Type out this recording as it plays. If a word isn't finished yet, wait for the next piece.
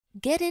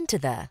Get into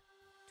the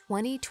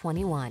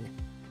 2021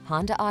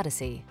 Honda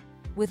Odyssey.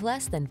 With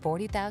less than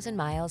 40,000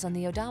 miles on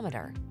the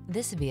odometer,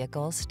 this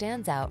vehicle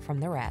stands out from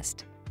the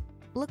rest.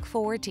 Look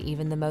forward to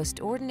even the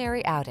most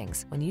ordinary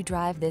outings when you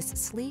drive this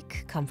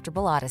sleek,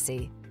 comfortable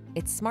Odyssey.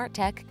 Its smart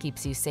tech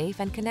keeps you safe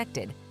and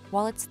connected,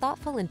 while its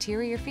thoughtful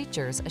interior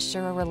features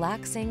assure a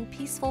relaxing,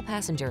 peaceful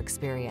passenger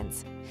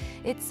experience.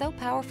 It's so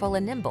powerful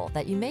and nimble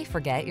that you may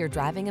forget you're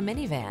driving a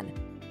minivan.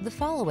 The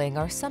following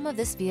are some of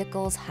this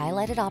vehicle's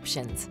highlighted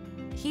options: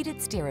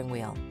 heated steering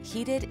wheel,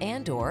 heated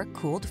and/or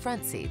cooled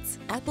front seats,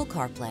 Apple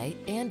CarPlay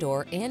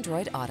and/or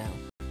Android Auto,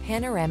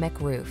 panoramic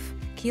roof,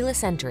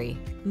 keyless entry,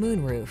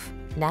 moonroof,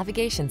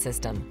 navigation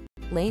system,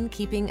 lane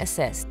keeping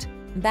assist,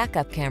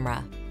 backup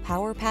camera,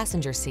 power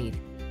passenger seat.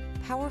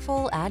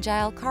 Powerful,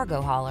 agile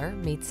cargo hauler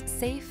meets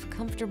safe,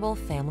 comfortable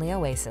family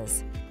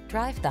oasis.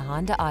 Drive the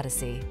Honda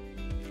Odyssey.